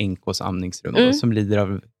träffade NKs amningsrum och som lider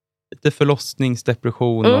av lite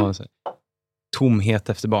förlossningsdepression och så, tomhet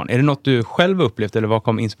efter barn. Är det något du själv upplevt, eller var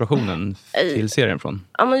kom inspirationen till serien från?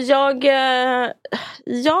 Ja, men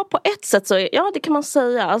på ett sätt så, det kan man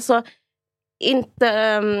säga. Alltså,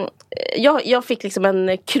 jag fick liksom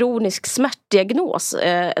en kronisk smärtdiagnos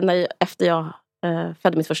efter jag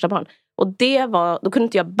födde mitt första barn. Och då kunde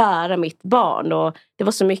inte jag bära mitt barn. Och det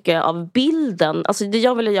var så mycket av bilden. Alltså det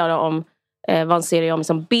jag ville göra var en serie om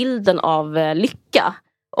liksom bilden av lycka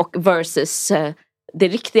och versus det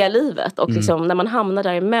riktiga livet. Och liksom, när man hamnar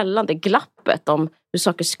däremellan, det glappet om hur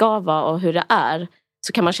saker ska vara och hur det är,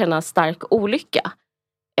 så kan man känna stark olycka.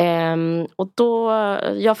 Och då,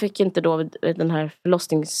 jag fick inte då den här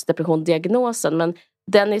förlossningsdepression-diagnosen, men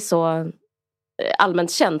den är så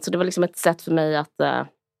allmänt känd, så det var liksom ett sätt för mig att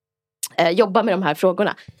jobba med de här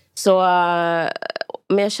frågorna. Så,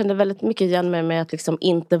 men jag kände väldigt mycket igen mig med att liksom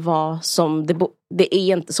inte vara som det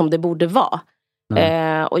är inte som det borde vara.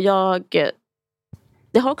 Och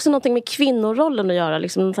det har också någonting med kvinnorollen att göra,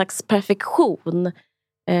 liksom en slags perfektion.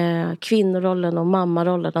 Kvinnorollen och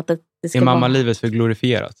mammarollen, att det ska är mammalivet för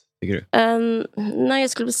glorifierat, tycker du? Nej, jag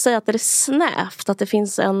skulle säga att det är snävt. Att det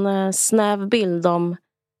finns en snäv bild om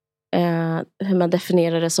hur man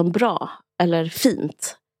definierar det som bra eller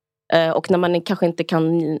fint. Och när man kanske inte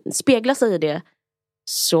kan spegla sig i det,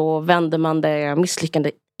 så vänder man det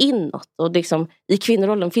misslyckande inåt. Och liksom, i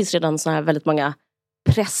kvinnorollen finns redan så här väldigt många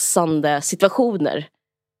pressande situationer.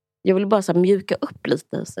 Jag vill bara så här mjuka upp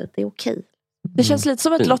lite, så att det är okej. Det känns lite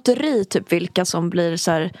som ett lotteri, typ vilka som blir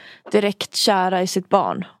så här direkt kära i sitt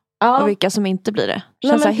barn. Och vilka som inte blir det. Det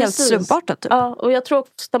känns helt slumpartat. Typ. Ja, och jag tror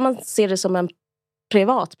också att man ser det som en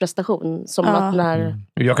privat prestation. Som att när...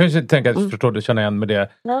 Jag kan ju tänka att förstå det, känna igen med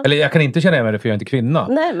det. Ja. Eller jag kan inte känna igen med det, för jag är inte kvinna.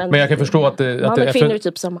 Nej, men jag kan förstå att... Man och kvinnor är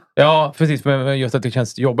typ samma. Ja, precis. Men just att det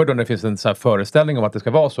känns jobbigt då när det finns en så här föreställning om att det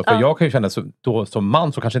ska vara så. För jag kan ju känna då, som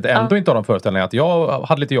man, så kanske inte ändå inte har någon föreställning att jag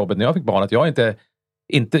hade lite jobbigt när jag fick barn. Att jag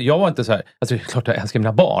jag var inte så här, alltså klart jag älskar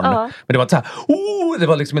mina barn, men det var inte så här, det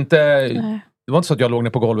var liksom inte, det var inte så att jag låg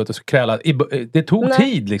ner på golvet och krälade. Det tog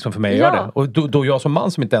tid liksom för mig att göra det. Och då jag som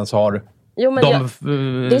man som inte ens har det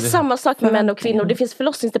är samma sak med män och kvinnor. Det finns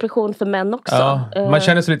förlossningsdepression för män också. Man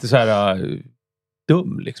känner sig lite så här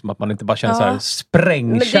dum liksom, att man inte bara känner så här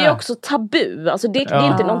sprängkär. Men det är också tabu. Alltså det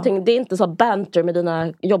är inte någonting, det är inte så banter med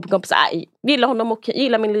dina jobbkompisar. Gillar honom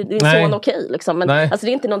gillar min son okej liksom. Men alltså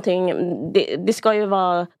det är inte någonting, det ska ju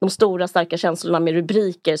vara de stora starka känslorna med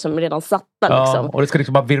rubriker som är redan satta liksom. Och det ska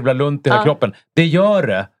liksom bara virvla runt i hela kroppen. Det gör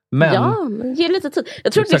det. Men ge lite tid.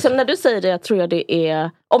 Jag tror liksom, när du säger det, tror jag det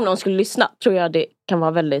är, om någon skulle lyssna, tror jag det kan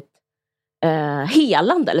vara väldigt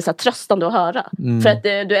helande eller så här, tröstande att höra. För att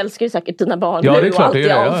du älskar ju säkert dina barn nu och allt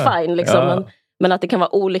är all fine liksom. Men att det kan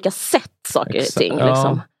vara olika sätt saker och ting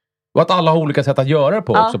liksom. Och att alla har olika sätt att göra det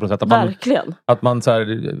på också. På sätt. Verkligen. Att man så här,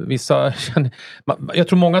 vissa... Jag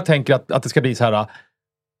tror många tänker att det ska bli så här...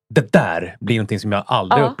 Det där blir någonting som jag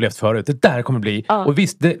aldrig upplevt förut. Det där kommer bli... Och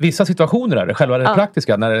vissa situationer är det, själva det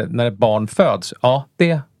praktiska. När ett barn föds,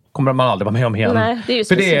 det kommer man aldrig vara med om igen. Nej, det är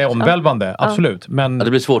för det är omvälvande, absolut. Men... det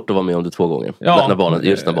blir svårt att vara med om det 2 gånger. När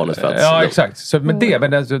barnet föds. Ja, exakt. Så,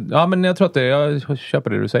 men jag tror att jag köper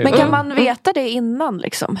det du säger. Men kan man veta det innan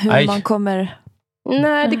liksom? Hur man kommer...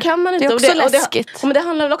 Nej, det kan man inte. Det är också läskigt. Men det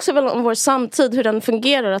handlar väl också om vår samtid, hur den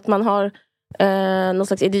fungerar. Att man har någon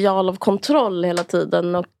slags ideal av kontroll hela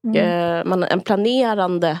tiden. Och man har en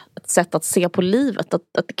planerande sätt att se på livet. Att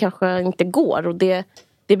det kanske inte går. Och det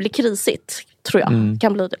blir krisigt, tror jag.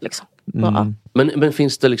 Kan bli det liksom. Men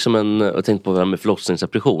finns det liksom jag tänkte på det här med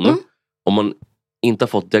förlossningsdepression. Om man inte har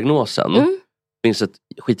fått diagnosen. Finns ett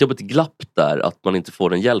skitjobbigt glapp där. Att man inte får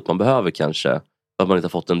den hjälp man behöver kanske. För att man inte har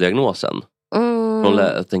fått den diagnosen.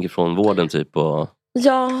 Jag tänker från vården typ.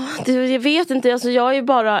 Ja, jag vet inte. Alltså, jag är ju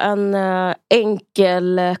bara en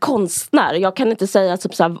enkel konstnär. Jag kan inte säga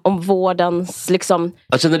typ, så här, om vårdens liksom...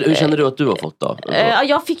 Hur känner du att du har fått då?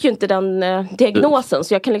 Jag fick ju inte den diagnosen.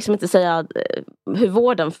 Så jag kan liksom inte säga hur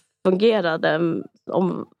vården fungerade.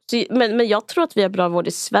 Men jag tror att vi har bra vård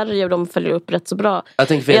i Sverige. Och de följer upp rätt så bra.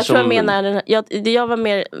 Jag var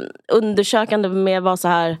mer undersökande med vad så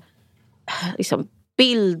här... Liksom,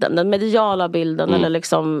 bilden, den mediala bilden eller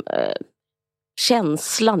liksom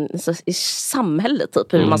känslan i samhället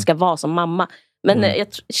typ, hur man ska vara som mamma. Men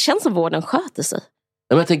det känns som vården sköter sig.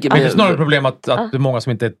 Jag tänker, det är snarare problem att det är många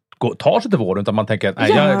som inte tar sig till vården utan man tänker att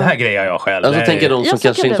det här grejer jag själv. Alltså tänker de som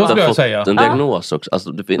kanske inte har fått en diagnos också.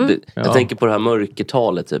 Alltså, jag tänker på det här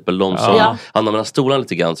mörkertalet typ, eller de som hamnar mellan stolarna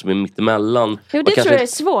lite grann, som är mittemellan. Jo, det tror jag är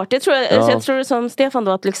svårt. Jag tror det som Stefan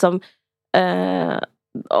då, att liksom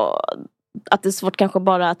att det är svårt kanske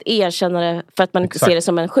bara att erkänna det för att man inte ser det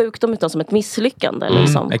som en sjukdom utan som ett misslyckande.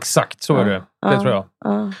 Liksom. Exakt, så är det. Det tror jag.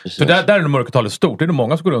 Så där är det mörkertalet stort. Det är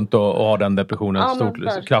många som går runt och har den depressionen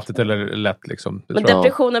stort, kraftigt eller lätt. Liksom. Men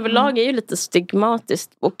depression överlag är ju lite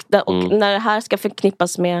stigmatiskt. Och när det här ska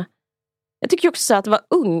förknippas med... Jag tycker också så här, att vara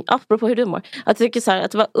ung, apropå hur du mår. Jag tycker så här,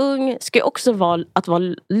 att vara ung ska ju också vara att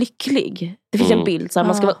vara lycklig. Det finns en bild så här,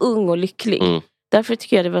 man ska vara ung och lycklig. Därför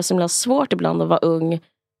tycker jag det var så himla svårt ibland att vara ung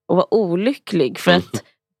och vara olycklig, för att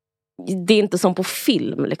det är inte som på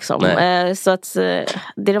film liksom. Så att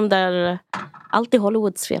det är de där allt i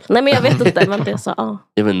Hollywoods fel. Nej, men jag vet inte, men det är så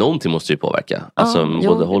Ja, men någonting måste ju påverka. Alltså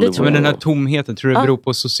både Hollywood men den här tomheten, tror du det beror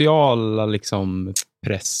på sociala liksom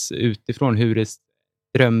press utifrån hur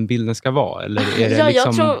drömbilden ska vara, eller är det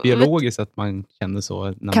liksom biologiskt att man känner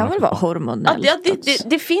så när kan man väl vara hormonellt?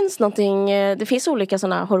 Det finns någonting, det finns olika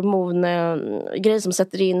sådana hormongrejer som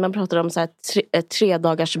sätter in. Man pratar om så här 3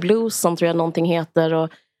 dagars blues som tror jag någonting heter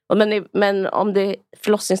men om det är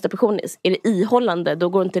förlossningsdepression, är det ihållande, då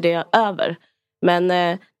går inte det över. Men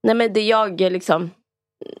men det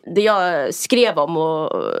jag skrev om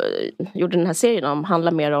och gjorde den här serien om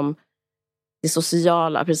handlar mer om det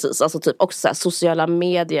sociala, precis. Alltså typ också så här, sociala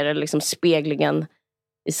medier eller liksom speglingen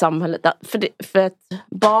i samhället. För att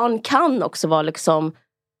barn kan också vara liksom,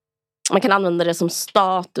 man kan använda det som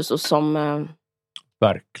status och som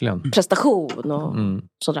verkligen prestation och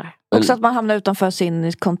sådär. Också att man hamnar utanför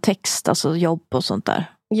sin kontext, alltså jobb och sånt där.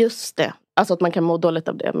 Just det. Alltså att man kan må dåligt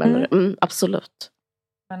av det. Men absolut.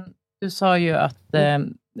 Men du sa ju att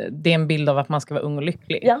det är en bild av att man ska vara ung och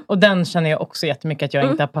lycklig. Ja. Och den känner jag också jättemycket att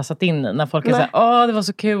jag inte har passat in i. När folk är såhär, det var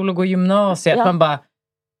så kul att gå gymnasiet. Man bara,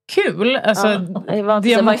 kul? Alltså, det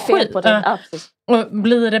var fel på det. Och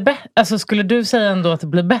blir det bättre? Alltså, skulle du säga ändå att det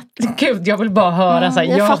blir bättre? Gud, jag vill bara höra.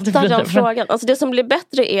 Såhär, jag fattar den frågan. Alltså, det som blir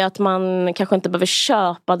bättre är att man kanske inte behöver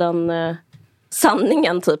köpa den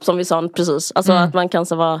sanningen, typ, som vi sa precis. Alltså att man kan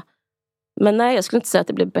så vara... Men nej, jag skulle inte säga att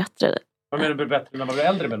det blir bättre. Vad menar du bättre när man blir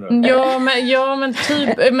äldre, menar du? Ja, men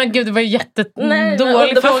typ... Men gud, det var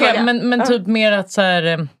jättedålig fråga. Men typ mer att så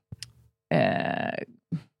här...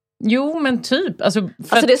 Jo, men typ. Alltså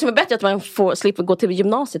det som är bättre är att man slipper gå till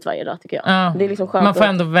gymnasiet varje dag, tycker jag. Ja. Det är liksom skönt. Man får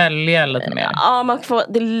ändå välja lite mer. Ja,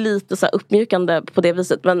 det är lite så här uppmjukande på det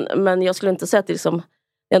viset. Men jag skulle inte säga att det är liksom...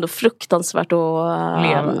 Det är ändå fruktansvärt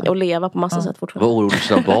att leva på massa sätt fortfarande. Vad orolig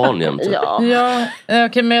sina barn jämt.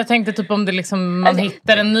 Okej, men jag tänkte typ om det liksom, man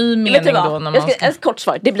hittar en ny mening då. När man ett kort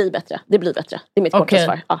svar, det blir bättre. Det är mitt korta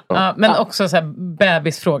svar. Men också så här,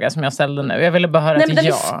 bebisfråga som jag ställde nu. Jag ville bara höra nej, den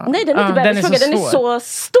är inte bebisfråga, den är så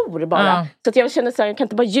stor bara. Så att jag känner så här, jag kan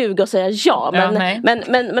inte bara ljuga och säga ja.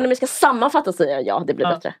 Men om jag ska sammanfatta säga ja, det blir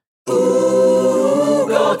bättre.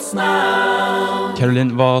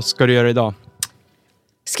 Caroline, vad ska du göra idag?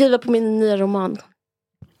 Skriva på min nya roman.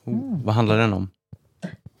 Vad handlar den om?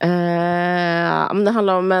 Det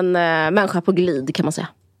handlar om en människa på glid, kan man säga.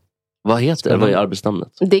 Vad heter det? Vad är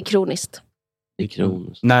arbetsnamnet? Det är kroniskt.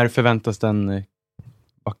 När förväntas den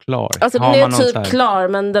vara klar? Alltså den är typ klar,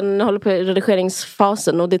 men den håller på i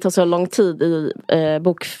redigeringsfasen och det tar så lång tid i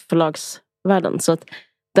bokförlagsvärlden, så att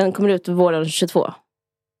den kommer ut våren 22.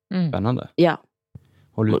 Spännande. Ja.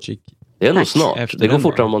 Håll utkik. Det är nog snart. Det går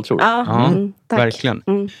fortare än man tror. Ja, verkligen.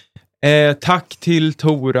 Tack till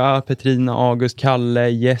Tora, Petrina, August, Kalle,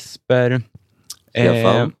 Jesper,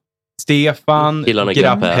 Stefan,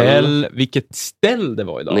 Grappell. Vilket ställ det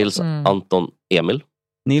var idag. Nils,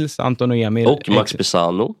 Anton och Emil. Och Max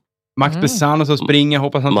Pisano. Max Pisano som springer,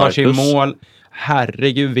 hoppas han tar sig i mål.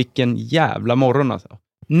 Herregud, vilken jävla morgon alltså.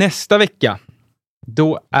 Nästa vecka,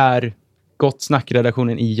 då är Gott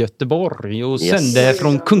Snack-redaktionen i Göteborg och sänder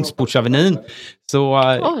från Kungsportsavenyn. Så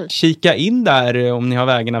kika in där om ni har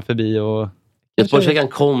vägarna förbi. Och Göteborgsveckan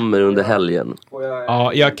kommer under helgen.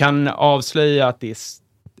 Ja, jag kan avslöja att det är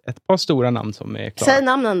ett par stora namn som är klara. Säg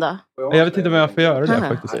namnen då. Jag vet inte om jag får göra det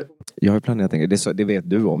faktiskt. Jag har planerat, det vet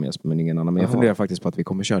du om Jesper, men ingen annan. Men jag funderar faktiskt på att vi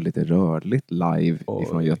kommer köra lite rörligt live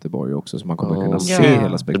från Göteborg också, så man kommer kunna se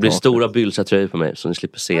hela spektaklet. Det blir stora bylsa-tröjor på mig så ni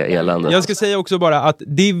slipper se eländet. Jag ska säga också bara att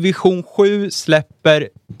Division 7 släpper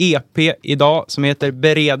EP idag som heter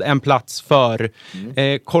Bered en plats för.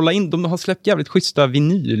 Kolla in, de har släppt jävligt schyssta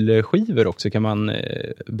vinylskivor också, kan man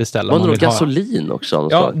beställa. Var det Gasolin också?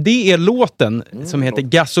 Ja, det är låten som heter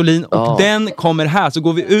Gasolin och den kommer här, så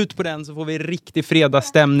går vi ut på den så får vi riktig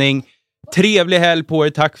fredagsstämning. Trevlig helg på er,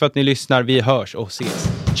 tack för att ni lyssnar. Vi hörs och ses.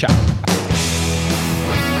 Ciao!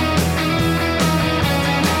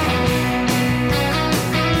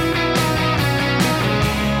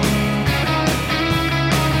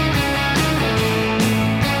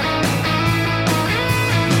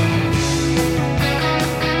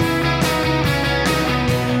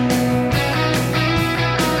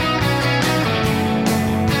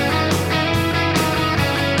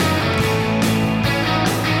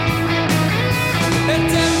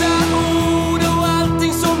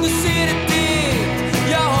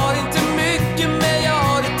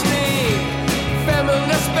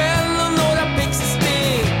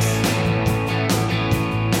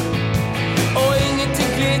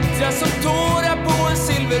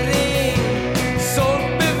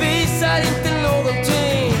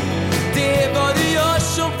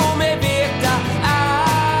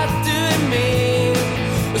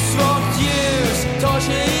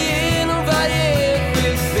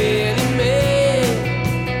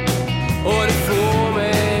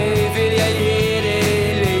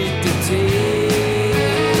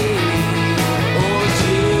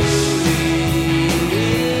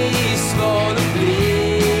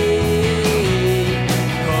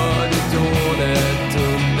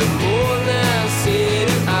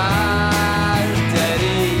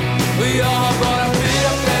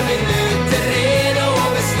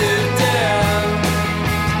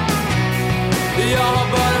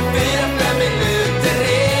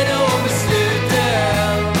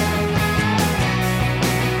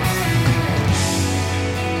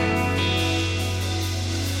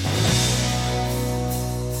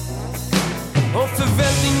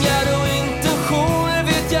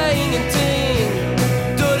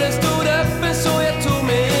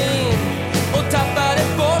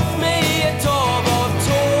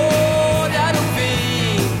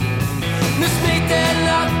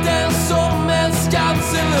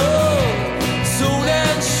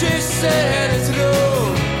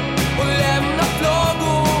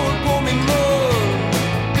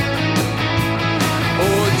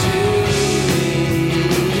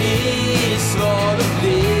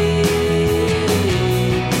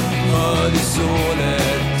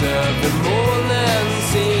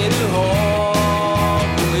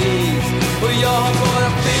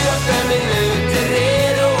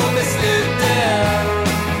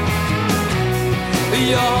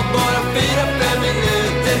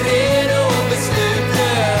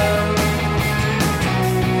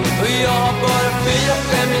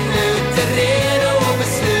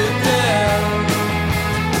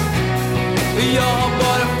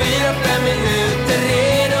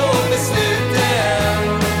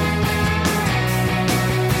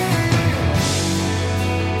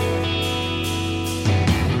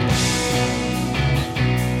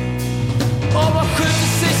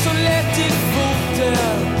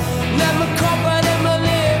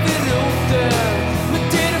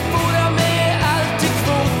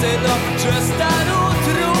 Tröstar och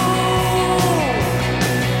tror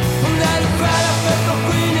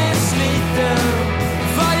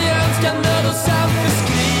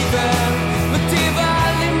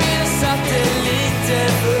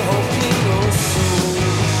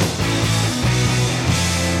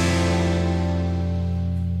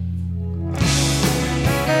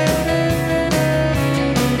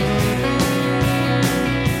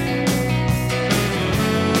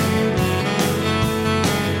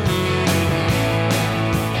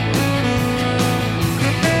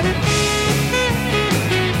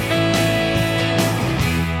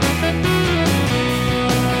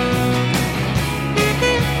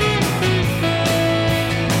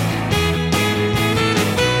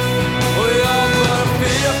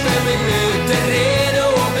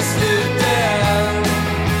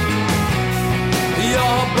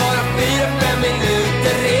 4-5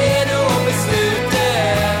 minuter, redo och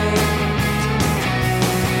besluten.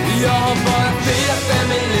 Jag har bara 4-5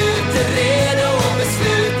 minuter, redo och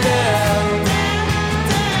besluten.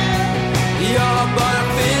 Jag har bara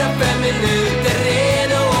 4-5 minuter,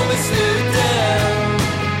 redo och besluten.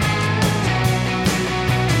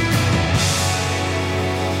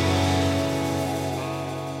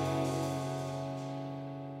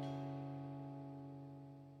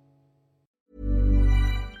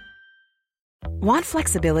 Want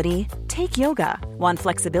flexibility? Take yoga. Want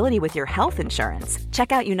flexibility with your health insurance?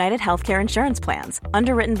 Check out United Healthcare Insurance Plans.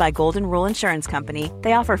 Underwritten by Golden Rule Insurance Company,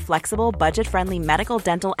 they offer flexible, budget-friendly medical,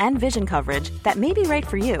 dental, and vision coverage that may be right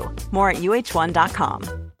for you. More at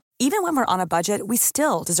uh1.com. Even when we're on a budget, we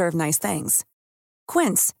still deserve nice things.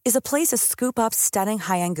 Quince is a place to scoop up stunning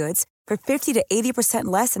high-end goods for 50 to 80%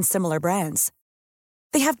 less than similar brands.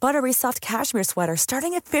 They have buttery soft cashmere sweaters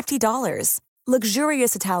starting at $50,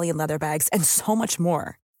 luxurious Italian leather bags, and so much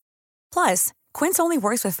more. Plus, Quince only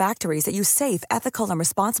works with factories that use safe, ethical, and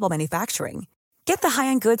responsible manufacturing. Get the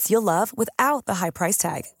high-end goods you'll love without the high price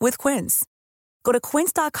tag with Quince. Go to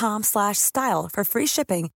quince.com/style for free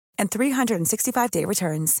shipping and 365-day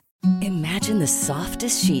returns. Imagine the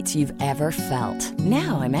softest sheets you've ever felt.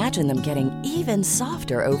 Now imagine them getting even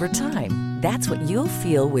softer over time. That's what you'll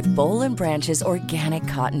feel with Boll & Branch's organic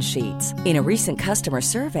cotton sheets. In a recent customer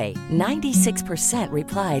survey, 96%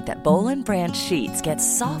 replied that Boll & Branch sheets get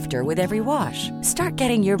softer with every wash. Start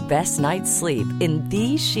getting your best night's sleep in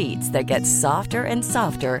these sheets that get softer and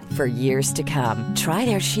softer for years to come. Try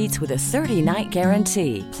their sheets with a 30-night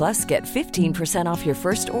guarantee. Plus, get 15% off your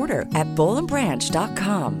first order at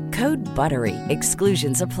bollandbranch.com. Code BUTTERY.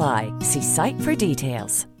 Exclusions apply. See site for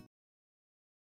details.